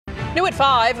New at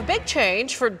 5, a big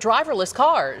change for driverless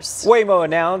cars. Waymo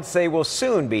announced they will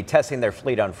soon be testing their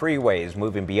fleet on freeways,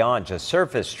 moving beyond just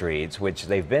surface streets, which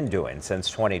they've been doing since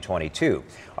 2022.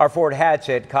 Our Ford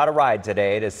Hatchet caught a ride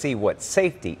today to see what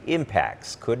safety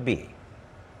impacts could be.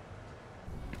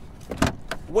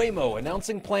 Waymo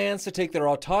announcing plans to take their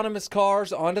autonomous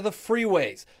cars onto the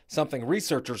freeways, something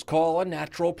researchers call a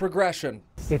natural progression.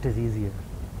 It is easier.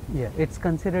 Yeah, it's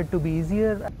considered to be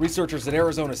easier. Researchers at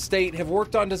Arizona State have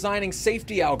worked on designing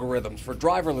safety algorithms for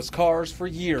driverless cars for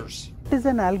years. It is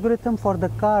an algorithm for the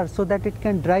car so that it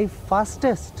can drive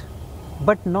fastest,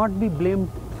 but not be blamed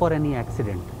for any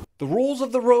accident. The rules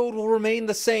of the road will remain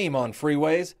the same on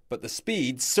freeways, but the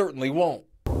speeds certainly won't.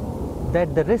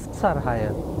 That the risks are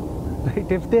higher.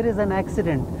 Right? If there is an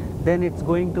accident, then it's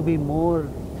going to be more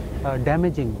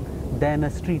damaging than a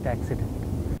street accident.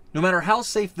 No matter how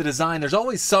safe the design, there's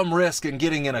always some risk in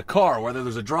getting in a car, whether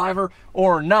there's a driver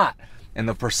or not. And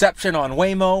the perception on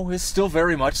Waymo is still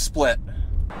very much split.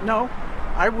 No,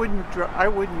 I wouldn't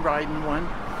ride in one.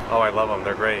 Oh, I love them.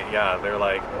 They're great. Yeah, they're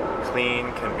like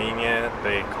clean, convenient.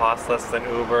 They cost less than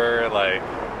Uber.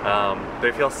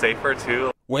 They feel safer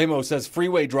too. Waymo says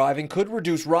freeway driving could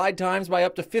reduce ride times by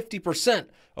up to 50%,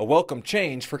 a welcome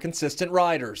change for consistent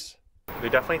riders. They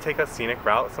definitely take a scenic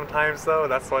route sometimes, though.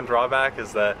 That's one drawback,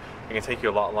 is that it can take you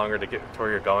a lot longer to get to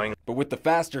where you're going. But with the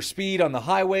faster speed on the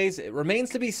highways, it remains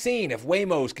to be seen if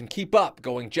Waymos can keep up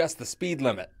going just the speed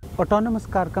limit. Autonomous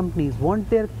car companies want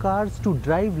their cars to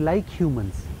drive like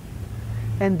humans.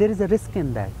 And there is a risk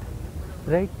in that,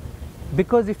 right?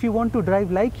 Because if you want to drive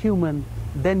like human,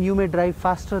 then you may drive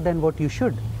faster than what you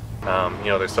should.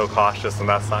 They're so cautious, and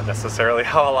that's not necessarily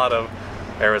how a lot of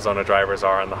Arizona drivers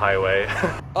are on the highway.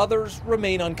 Others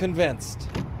remain unconvinced.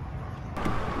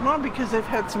 Well, because they've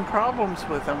had some problems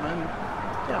with them, and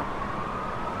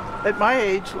at my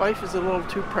age, life is a little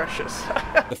too precious.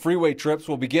 The freeway trips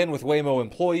will begin with Waymo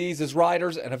employees as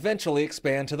riders and eventually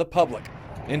expand to the public.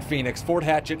 In Phoenix, Ford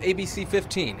Hatchet, ABC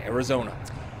 15, Arizona.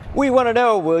 We want to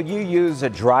know, will you use a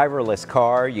driverless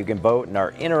car? You can vote in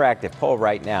our interactive poll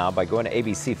right now by going to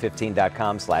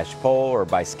abc15.com/poll or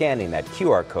by scanning that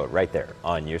QR code right there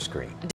on your screen.